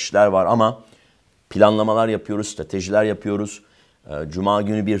yapılacak işler var ama planlamalar yapıyoruz, stratejiler yapıyoruz. Cuma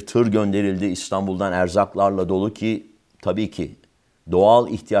günü bir tır gönderildi İstanbul'dan erzaklarla dolu ki tabii ki doğal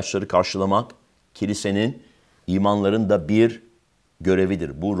ihtiyaçları karşılamak kilisenin, imanların da bir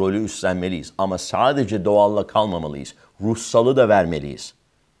görevidir. Bu rolü üstlenmeliyiz ama sadece doğalla kalmamalıyız. Ruhsalı da vermeliyiz.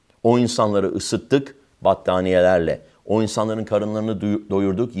 O insanları ısıttık battaniyelerle. O insanların karınlarını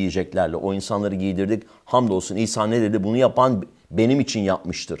doyurduk yiyeceklerle. O insanları giydirdik. Hamdolsun İsa ne dedi? Bunu yapan benim için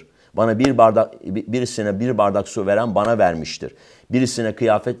yapmıştır. Bana birisine bir bardak su veren bana vermiştir. Birisine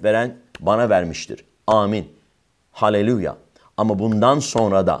kıyafet veren bana vermiştir. Amin. Haleluya. Ama bundan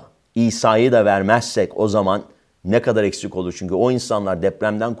sonra da İsa'yı da vermezsek o zaman ne kadar eksik olur? Çünkü o insanlar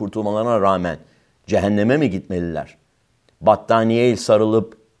depremden kurtulmalarına rağmen cehenneme mi gitmeliler? Battaniyeye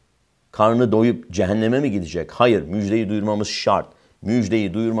sarılıp karnı doyup cehenneme mi gidecek? Hayır, müjdeyi duyurmamız şart.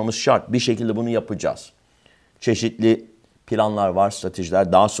 Müjdeyi duyurmamız şart. Bir şekilde bunu yapacağız. Çeşitli planlar var,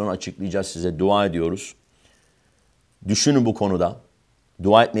 stratejiler. Daha sonra açıklayacağız size. Dua ediyoruz. Düşünün bu konuda.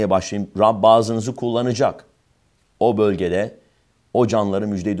 Dua etmeye başlayın. Rab bazınızı kullanacak. O bölgede o canları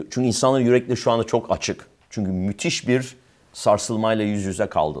müjdeyi... Çünkü insanların yürekleri şu anda çok açık. Çünkü müthiş bir sarsılmayla yüz yüze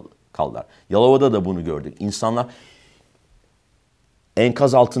kaldılar. Yalova'da da bunu gördük. İnsanlar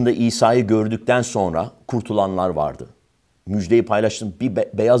enkaz altında İsa'yı gördükten sonra kurtulanlar vardı. Müjdeyi paylaştım. Bir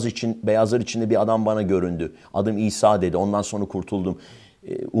beyazlar içinde bir adam bana göründü. Adım İsa dedi. Ondan sonra kurtuldum.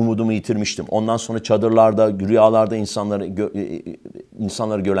 Umudumu yitirmiştim. Ondan sonra çadırlarda, rüyalarda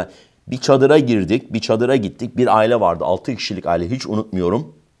insanları gören. Bir çadıra girdik, bir çadıra gittik. Bir aile vardı, 6 kişilik aile. Hiç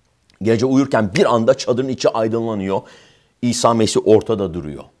unutmuyorum. Gece uyurken bir anda çadırın içi aydınlanıyor. İsa Mesih ortada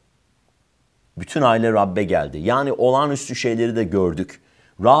duruyor. Bütün aile Rab'be geldi. Yani olağanüstü şeyleri de gördük.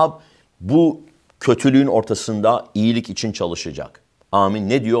 Rab bu kötülüğün ortasında iyilik için çalışacak. Amin.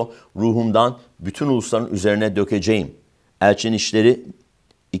 Ne diyor? Ruhumdan bütün ulusların üzerine dökeceğim. Elçinin İşleri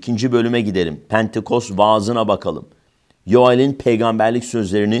 2. bölüme gidelim. Pentekost vaazına bakalım. Yoel'in peygamberlik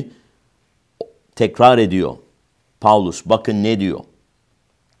sözlerini tekrar ediyor. Paulus bakın ne diyor?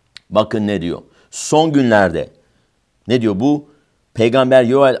 Bakın ne diyor? Son günlerde ne diyor bu? Peygamber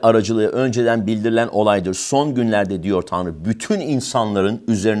Yoel aracılığı önceden bildirilen olaydır. Son günlerde diyor Tanrı, bütün insanların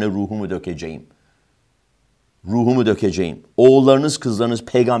üzerine ruhumu dökeceğim. Ruhumu dökeceğim. Oğullarınız, kızlarınız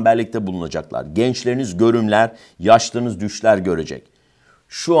peygamberlikte bulunacaklar. Gençleriniz görümler, yaşlarınız düşler görecek.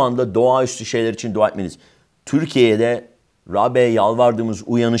 Şu anda doğaüstü şeyler için dua etmeniz. Türkiye'de Rab'be yalvardığımız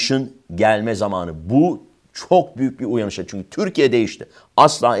uyanışın gelme zamanı. Bu çok büyük bir uyanış. Çünkü Türkiye değişti.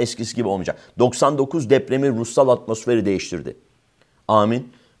 Asla eskisi gibi olmayacak. 99 depremi ruhsal atmosferi değiştirdi. Amin.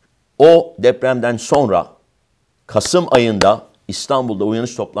 O depremden sonra Kasım ayında İstanbul'da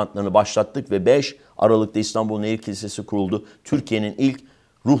uyanış toplantılarını başlattık ve 5 Aralık'ta İstanbul NehirKilisesi kuruldu. Türkiye'nin ilk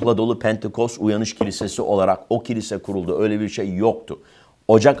ruhla dolu Pentekost uyanış kilisesi olarak o kilise kuruldu. Öyle bir şey yoktu.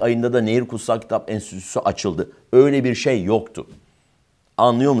 Ocak ayında da Nehir Kutsal Kitap Enstitüsü açıldı. Öyle bir şey yoktu.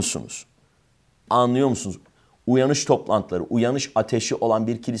 Anlıyor musunuz? Anlıyor musunuz? Uyanış toplantıları, uyanış ateşi olan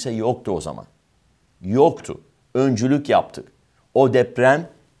bir kilise yoktu o zaman. Yoktu. Öncülük yaptık. O deprem,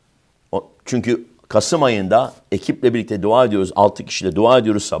 çünkü Kasım ayında ekiple birlikte dua ediyoruz. 6 kişiyle dua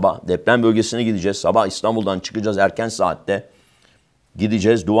ediyoruz sabah. Deprem bölgesine gideceğiz. Sabah İstanbul'dan çıkacağız erken saatte.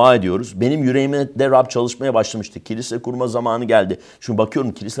 Gideceğiz, dua ediyoruz. Benim yüreğime de Rab çalışmaya başlamıştı. Kilise kurma zamanı geldi. Şimdi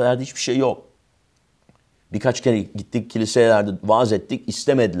bakıyorum kiliselerde hiçbir şey yok. Birkaç kere gittik kiliselerde vaaz ettik,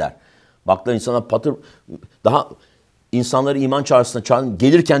 istemediler. Baktılar insana daha insanları iman çağrısına çağırın,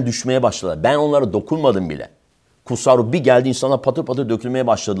 gelirken düşmeye başladılar. Ben onlara dokunmadım bile. Kutsal ruh bir geldi, insana patır patır dökülmeye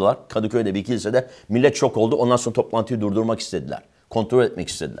başladılar. Kadıköy'de bir kilisede millet şok oldu. Ondan sonra toplantıyı durdurmak istediler. Kontrol etmek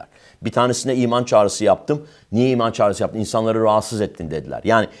istediler. Bir tanesine iman çağrısı yaptım. Niye iman çağrısı yaptın? İnsanları rahatsız ettin dediler.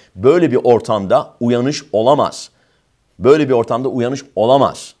 Yani böyle bir ortamda uyanış olamaz. Böyle bir ortamda uyanış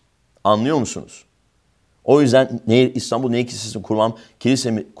olamaz. Anlıyor musunuz? O yüzden İstanbul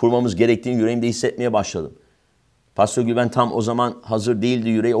NehirKilisesi'ni kurmamız gerektiğini yüreğimde hissetmeye başladım. Pastör Gülben tam o zaman hazır değildi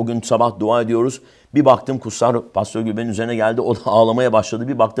yüreği. O gün sabah dua ediyoruz. Bir baktım kutsal Pastör Gülben'in üzerine geldi. O da ağlamaya başladı.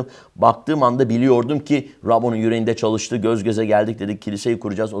 Bir baktım. Baktığım anda biliyordum ki Rab onun yüreğinde çalıştı. Göz göze geldik dedik. Kiliseyi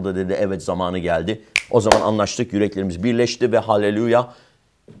kuracağız. O da dedi evet zamanı geldi. O zaman anlaştık. Yüreklerimiz birleşti ve haleluya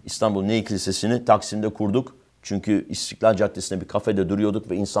İstanbul NehirKilisesi'ni Taksim'de kurduk. Çünkü İstiklal Caddesi'nde bir kafede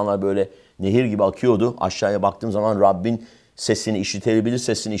duruyorduk ve insanlar böyle nehir gibi akıyordu. Aşağıya baktığım zaman Rabbin sesini işitebilir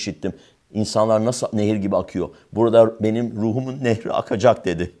sesini işittim. İnsanlar nasıl nehir gibi akıyor? Burada benim ruhumun nehri akacak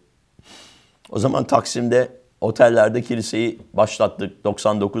dedi. O zaman Taksim'de otellerde kiliseyi başlattık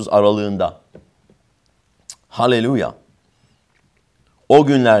 99 aralığında. Haleluya. O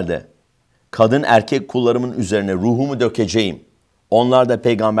günlerde kadın erkek kullarımın üzerine ruhumu dökeceğim. Onlar da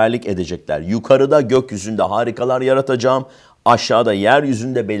peygamberlik edecekler. Yukarıda gökyüzünde harikalar yaratacağım. Aşağıda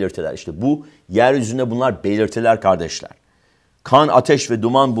yeryüzünde belirtiler. İşte bu yeryüzünde bunlar belirtiler kardeşler. Kan, ateş ve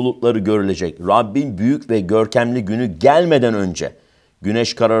duman bulutları görülecek. Rabbin büyük ve görkemli günü gelmeden önce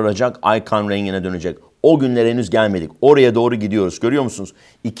güneş kararacak, ay kan rengine dönecek. O günler henüz gelmedik. Oraya doğru gidiyoruz. Görüyor musunuz?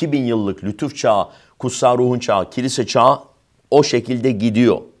 2000 yıllık lütuf çağı, kutsal ruhun çağı, kilise çağı o şekilde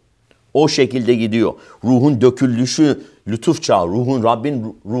gidiyor. O şekilde gidiyor. Ruhun dökülüşü lütuf çağı.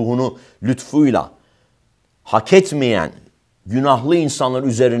 Rabbin ruhunu lütfuyla hak etmeyen günahlı insanlar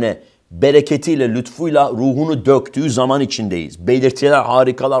üzerine bereketiyle, lütfuyla ruhunu döktüğü zaman içindeyiz. Belirtiler,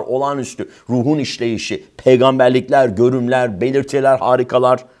 harikalar, olağanüstü. Ruhun işleyişi, peygamberlikler, görümler, belirtiler,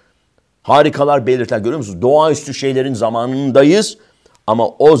 harikalar. Harikalar, belirtiler, görüyor musunuz? Doğaüstü şeylerin zamanındayız. Ama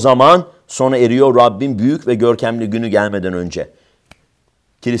o zaman sona eriyor Rabbin büyük ve görkemli günü gelmeden önce.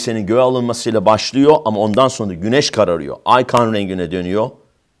 Kilisenin göğe alınmasıyla başlıyor ama ondan sonra güneş kararıyor. Ay kan rengine dönüyor.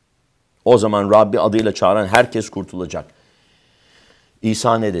 O zaman Rabbi adıyla çağıran herkes kurtulacak.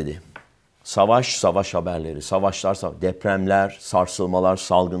 İsa ne dedi? Savaş, savaş haberleri, savaşlar, depremler, sarsılmalar,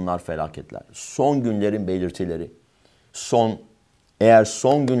 salgınlar, felaketler. Son günlerin belirtileri. Eğer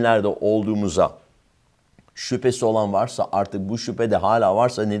son günlerde olduğumuza şüphesi olan varsa, artık bu şüphede hala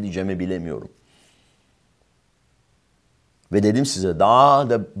varsa ne diyeceğimi bilemiyorum. Ve dedim size daha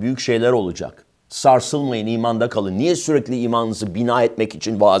da büyük şeyler olacak. Sarsılmayın, imanda kalın. Niye sürekli imanınızı bina etmek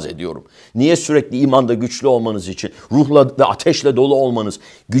için vaaz ediyorum? Niye sürekli imanda güçlü olmanız için, ruhla ve ateşle dolu olmanız,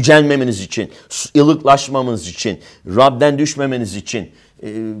 gücenmemeniz için, ılıklaşmamız için, Rab'den düşmemeniz için,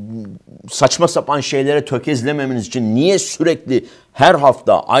 saçma sapan şeylere tökezlememeniz için niye sürekli her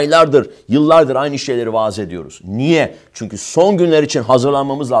hafta, aylardır, yıllardır aynı şeyleri vaaz ediyoruz? Niye? Çünkü son günler için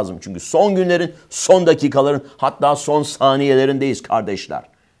hazırlanmamız lazım. Çünkü son günlerin, son dakikaların, hatta son saniyelerindeyiz kardeşler.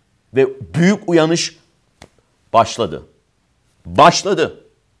 Ve büyük uyanış başladı. Başladı.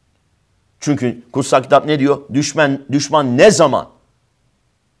 Çünkü kutsal kitap ne diyor? Düşman ne zaman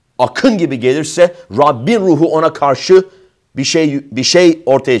akın gibi gelirse Rabbin ruhu ona karşı bir şey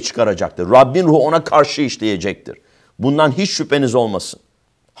ortaya çıkaracaktır. Rabbin ruhu ona karşı işleyecektir. Bundan hiç şüpheniz olmasın.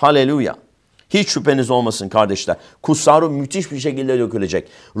 Haleluya. Hiç şüpheniz olmasın kardeşler. Kutsal ruh müthiş bir şekilde dökülecek.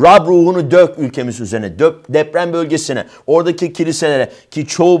 Rab ruhunu dök ülkemiz üzerine. Deprem bölgesine, oradaki kiliselere, ki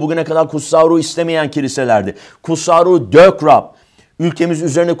çoğu bugüne kadar kutsal ruh istemeyen kiliselerdi. Kutsal ruhu dök Rab. Ülkemiz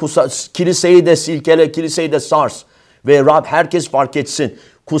üzerine kiliseyi de silkele, kiliseyi de sars. Ve Rab herkes fark etsin.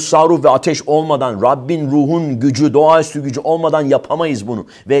 Kutsal ruh ve ateş olmadan, Rabbin ruhun gücü, doğaüstü gücü olmadan yapamayız bunu.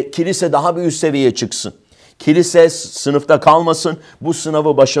 Ve kilise daha bir üst seviyeye çıksın. Kilise sınıfta kalmasın, bu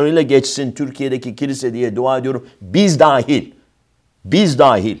sınavı başarıyla geçsin Türkiye'deki kilise diye dua ediyorum. Biz dahil, biz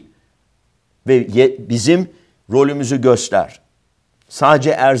dahil. Ve bizim rolümüzü göster. Sadece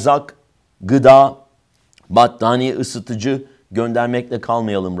erzak, gıda, battaniye, ısıtıcı göndermekle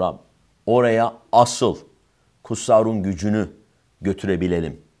kalmayalım Rab. Oraya asıl kutsal ruhun gücünü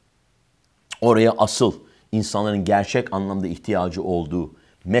götürebilelim. Oraya asıl insanların gerçek anlamda ihtiyacı olduğu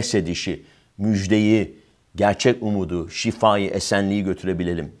mesedişi, müjdeyi, gerçek umudu, şifayı, esenliği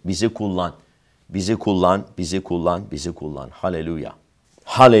götürebilelim. Bizi kullan, bizi kullan, bizi kullan, bizi kullan. Haleluya.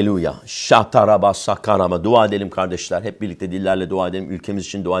 Haleluya. Şataraba sakaraba. Dua edelim kardeşler. Hep birlikte dillerle dua edelim. Ülkemiz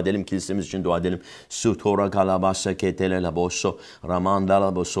için dua edelim. Kilisemiz için dua edelim. Sutora galabasa ketele bosso.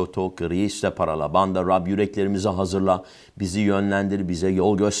 Ramandala bosoto kriste paralabanda. Rab yüreklerimizi hazırla. Bizi yönlendir. Bize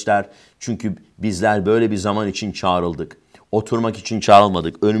yol göster. Çünkü bizler böyle bir zaman için çağrıldık. Oturmak için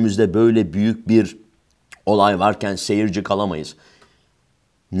çağrılmadık. Önümüzde böyle büyük bir olay varken seyirci kalamayız.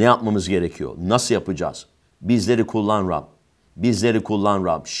 Ne yapmamız gerekiyor? Nasıl yapacağız? Bizleri kullan Rab. Bizleri kullan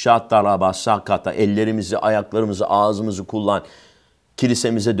Rab. Şattaraba sakata. Ellerimizi, ayaklarımızı, ağzımızı kullan.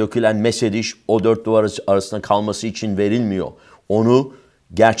 Kilisemize dökülen mesediş o dört duvar arasında kalması için verilmiyor. Onu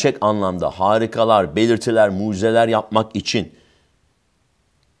gerçek anlamda harikalar, belirtiler, mucizeler yapmak için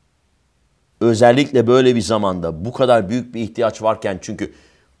özellikle böyle bir zamanda bu kadar büyük bir ihtiyaç varken, çünkü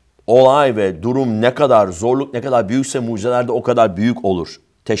olay ve durum ne kadar, zorluk ne kadar büyükse mucizeler de o kadar büyük olur.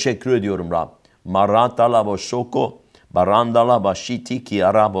 Teşekkür ediyorum Rab. Marantala boşoko, barandala başiti ki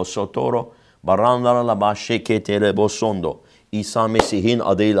arabo sotoro, barandala başeketere bosondo. İsa Mesih'in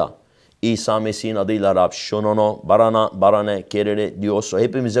adıyla, İsa Mesih'in adıyla Rab. Şonono, barane, kerere diyorsa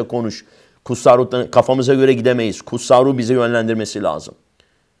hepimize konuş. Kutsal ruhtan kafamıza göre gidemeyiz. Kutsal ruh bizi yönlendirmesi lazım.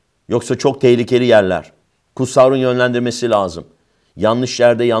 Yoksa çok tehlikeli yerler. Kutsal ruhun yönlendirmesi lazım. Yanlış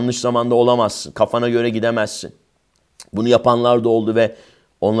yerde, yanlış zamanda olamazsın. Kafana göre gidemezsin. Bunu yapanlar da oldu ve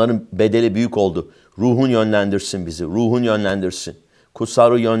onların bedeli büyük oldu. Ruhun yönlendirsin bizi. Ruhun yönlendirsin.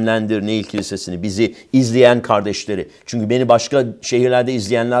 Kutsal ruh yönlendir NehirKilisesi'ni. Bizi izleyen kardeşleri. Çünkü beni başka şehirlerde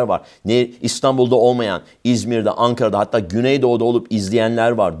izleyenler var. İstanbul'da olmayan, İzmir'de, Ankara'da, hatta Güneydoğu'da olup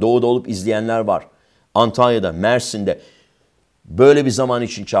izleyenler var. Doğu'da olup izleyenler var. Antalya'da, Mersin'de. Böyle bir zaman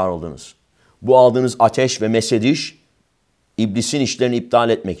için çağrıldınız. Bu aldığınız ateş ve mesediş İblisin işlerini iptal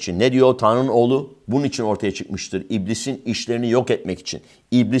etmek için. Ne diyor? Tanrı'nın oğlu bunun için ortaya çıkmıştır. İblisin işlerini yok etmek için.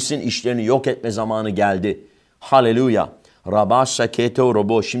 İblisin işlerini yok etme zamanı geldi. Haleluya. Rabasa keto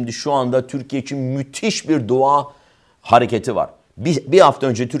robo. Şimdi şu anda Türkiye için müthiş bir dua hareketi var. Bir hafta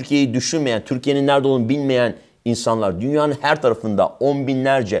önce Türkiye'yi düşünmeyen, Türkiye'nin nerede olduğunu bilmeyen insanlar, dünyanın her tarafında on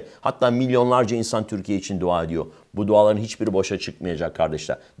binlerce, hatta milyonlarca insan Türkiye için dua ediyor. Bu duaların hiçbiri boşa çıkmayacak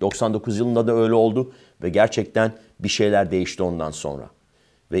kardeşler. 99 yılında da öyle oldu ve gerçekten bir şeyler değişti ondan sonra.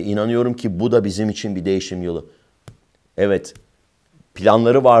 Ve inanıyorum ki bu da bizim için bir değişim yılı. Evet,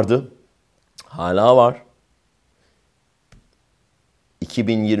 planları vardı, hala var.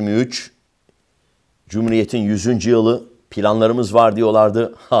 2023, Cumhuriyet'in 100. yılı, planlarımız var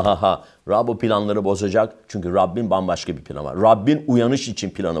diyorlardı. Rab o planları bozacak. Çünkü Rabbin bambaşka bir planı var. Rabbin uyanış için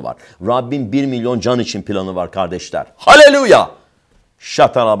planı var. Rabbin 1 milyon can için planı var kardeşler. Haleluya!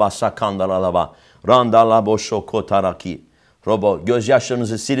 Şatalaba sakandalalaba. Randala boşo kotaraki. Robo,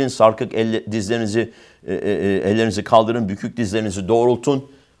 gözyaşlarınızı silin, sarkık ellerinizi kaldırın, bükük dizlerinizi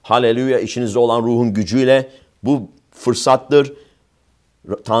doğrultun. Haleluya, içinizde olan ruhun gücüyle bu fırsattır.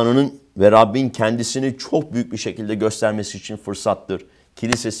 Tanrı'nın ve Rabbin kendisini çok büyük bir şekilde göstermesi için fırsattır.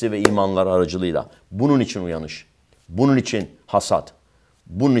 Kilisesi ve imanlar aracılığıyla. Bunun için uyanış. Bunun için hasat.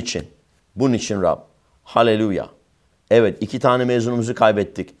 Bunun için Rab. Haleluya. Evet, 2 tane mezunumuzu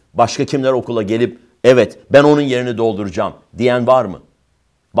kaybettik. Başka kimler okula gelip evet ben onun yerini dolduracağım diyen var mı?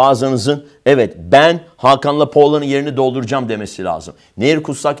 Bazılarınızın evet ben Hakan'la Paula'nın yerini dolduracağım demesi lazım. Nehir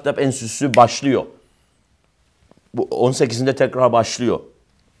Kutsal Kitap Enstitüsü başlıyor. Bu 18'inde tekrar başlıyor.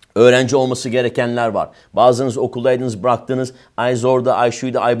 Öğrenci olması gerekenler var. Bazılarınız okuldaydınız, bıraktınız. Ay zordu, ay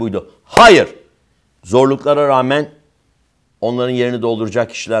şuydu, ay buydu. Hayır. Zorluklara rağmen onların yerini dolduracak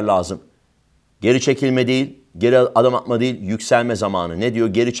kişiler lazım. Geri çekilme değil, geri adım atma değil, yükselme zamanı. Ne diyor?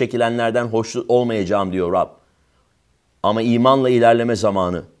 Geri çekilenlerden hoşnut olmayacağım diyor Rab. Ama imanla ilerleme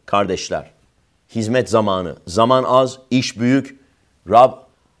zamanı kardeşler. Hizmet zamanı. Zaman az, iş büyük. Rab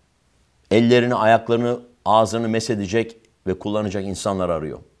ellerini, ayaklarını, ağzını mesedecek ve kullanacak insanlar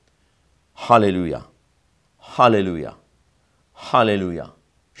arıyor. Haleluya. Haleluya. Haleluya.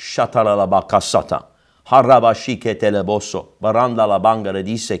 Şatalala bakasata. Harraba şiketele bosso. Barandala bangare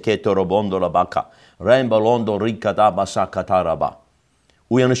disse ketoro bondola baka. Rembalondo rikada basa kataraba.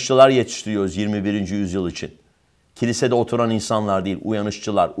 Uyanışçılar yetiştiriyoruz 21. yüzyıl için. Kilisede oturan insanlar değil,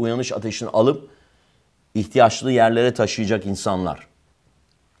 uyanışçılar. Uyanış ateşini alıp ihtiyaçlı yerlere taşıyacak insanlar.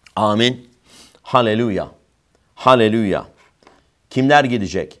 Amin. Haleluya. Haleluya. Kimler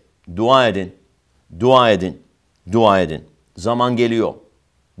gidecek? Dua edin. Dua edin. Dua edin. Zaman geliyor.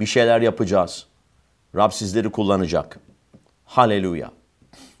 Bir şeyler yapacağız. Rab sizleri kullanacak. Haleluya.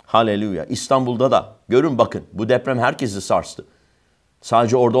 Haleluya. İstanbul'da da görün bakın bu deprem herkesi sarstı.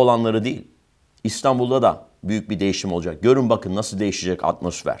 Sadece orada olanları değil. İstanbul'da da büyük bir değişim olacak. Görün bakın nasıl değişecek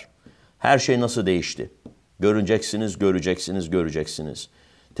atmosfer. Her şey nasıl değişti. Göreceksiniz, göreceksiniz, göreceksiniz.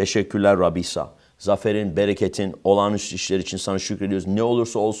 Teşekkürler Rab İsa. Zaferin, bereketin, olağanüstü işler için sana şükrediyoruz. Ne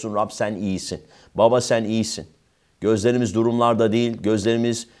olursa olsun Rab sen iyisin. Baba sen iyisin. Gözlerimiz durumlarda değil,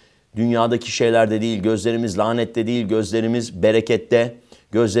 gözlerimiz dünyadaki şeylerde değil, gözlerimiz lanette değil, gözlerimiz berekette,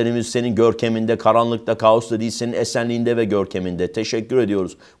 gözlerimiz senin görkeminde, karanlıkta, kaosta değil, senin esenliğinde ve görkeminde. Teşekkür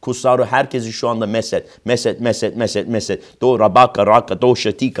ediyoruz. Kutsarı herkesi şu anda meset. Do rabaka raka do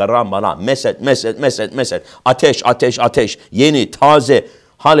şetika ramana. Meset. Ateş. Yeni, taze.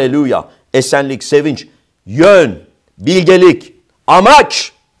 Haleluya. Esenlik, sevinç, yön, bilgelik,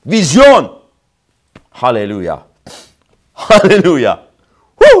 amaç, vizyon. Haleluya. Haleluya.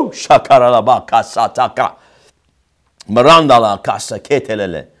 Şakarala baka sataka. Brandala kasa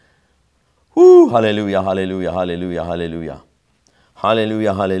ketelele. Haleluya. Haleluya. Haleluya. Haleluya.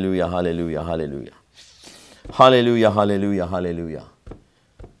 Haleluya. Haleluya. Haleluya. Haleluya. Haleluya. Haleluya. Haleluya.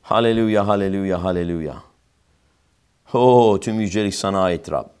 Haleluya. Haleluya. Haleluya. Tüm yücelik sana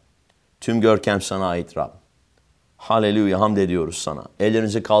ait Rab. Tüm görkem sana ait Rab. Haleluya, hamd ediyoruz sana.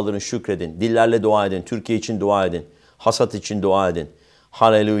 Ellerinizi kaldırın, şükredin. Dillerle dua edin. Türkiye için dua edin. Hasat için dua edin.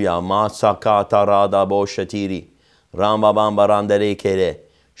 Haleluya. Masaka tarada boşatiri. Rambabam barandere kere.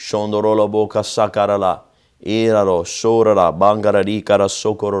 Şondorolo boka sakarala. İraro sorara bangara rikara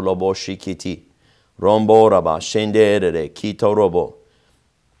sokorolo boşikiti. Romboraba şenderere kitorobo.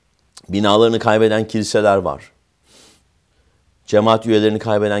 Binalarını kaybeden kiliseler var. Cemaat üyelerini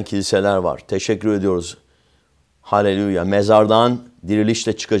kaybeden kiliseler var. Teşekkür ediyoruz. Haleluya. Mezardan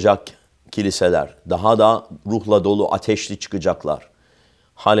dirilişle çıkacak kiliseler. Daha da ruhla dolu, ateşli çıkacaklar.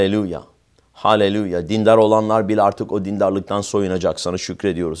 Haleluya. Haleluya. Dindar olanlar bile artık o dindarlıktan soyunacak. Sana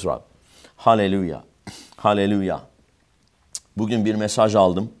şükrediyoruz Rab. Haleluya. Haleluya. Bugün bir mesaj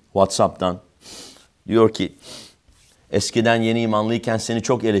aldım WhatsApp'tan. Diyor ki, eskiden yeni imanlıyken seni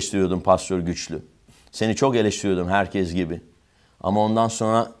çok eleştiriyordum Pastör Güçlü. Seni çok eleştiriyordum herkes gibi. Ama ondan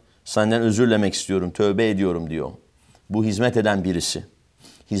sonra senden özür dilemek istiyorum, tövbe ediyorum diyor. Bu hizmet eden birisi.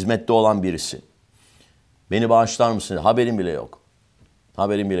 Hizmette olan birisi. Beni bağışlar mısın? Haberim bile yok.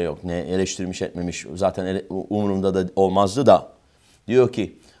 Haberim bile yok. Ne eleştirmiş etmemiş. Zaten umurumda da olmazdı da. Diyor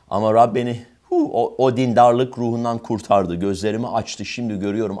ki ama Rab beni o dindarlık ruhundan kurtardı. Gözlerimi açtı. Şimdi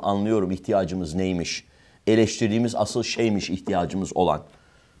görüyorum, anlıyorum ihtiyacımız neymiş. Eleştirdiğimiz asıl şeymiş ihtiyacımız olan.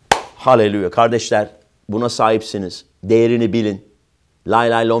 Haleluya. Kardeşler, buna sahipsiniz. Değerini bilin. Lay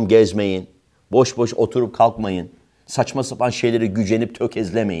lay lom gezmeyin. Boş boş oturup kalkmayın. Saçma sapan şeyleri gücenip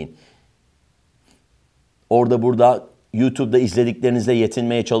tökezlemeyin. Orada burada YouTube'da izlediklerinizle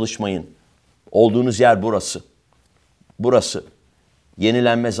yetinmeye çalışmayın. Olduğunuz yer burası. Burası.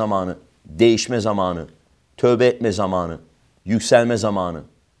 Yenilenme zamanı, değişme zamanı, tövbe etme zamanı, yükselme zamanı.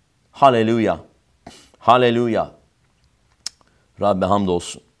 Haleluya. Haleluya. Rabbe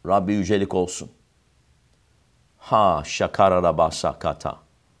hamdolsun. Rabbe yücelik olsun. Ha şakarara basa kata.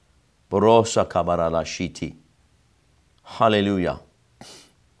 Brosa kabarala şiti. Haleluya.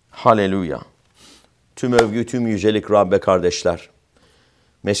 Haleluya. Tüm övgü, tüm yücelik Rabbe kardeşler.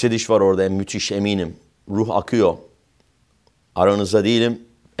 Mesediş var orada, müthiş eminim. Ruh akıyor. Aranızda değilim,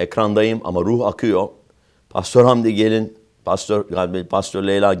 ekrandayım ama ruh akıyor. Pastör Hamdi gelin, Pastör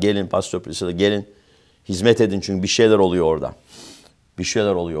Leyla gelin, Pastör Priscilla gelin. Hizmet edin çünkü bir şeyler oluyor orada. Bir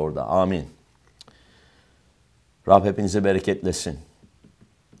şeyler oluyor orada. Amin. Rab hepinize bereketlesin.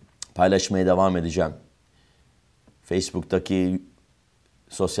 Paylaşmaya devam edeceğim. Facebook'taki,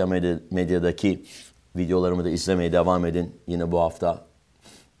 sosyal medyadaki videolarımı da izlemeye devam edin. Yine bu hafta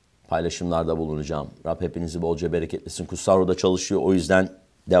paylaşımlarda bulunacağım. Rab hepinizi bolca bereketlesin. Kutsal Ruh'da çalışıyor. O yüzden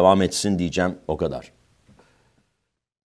devam etsin diyeceğim. O kadar.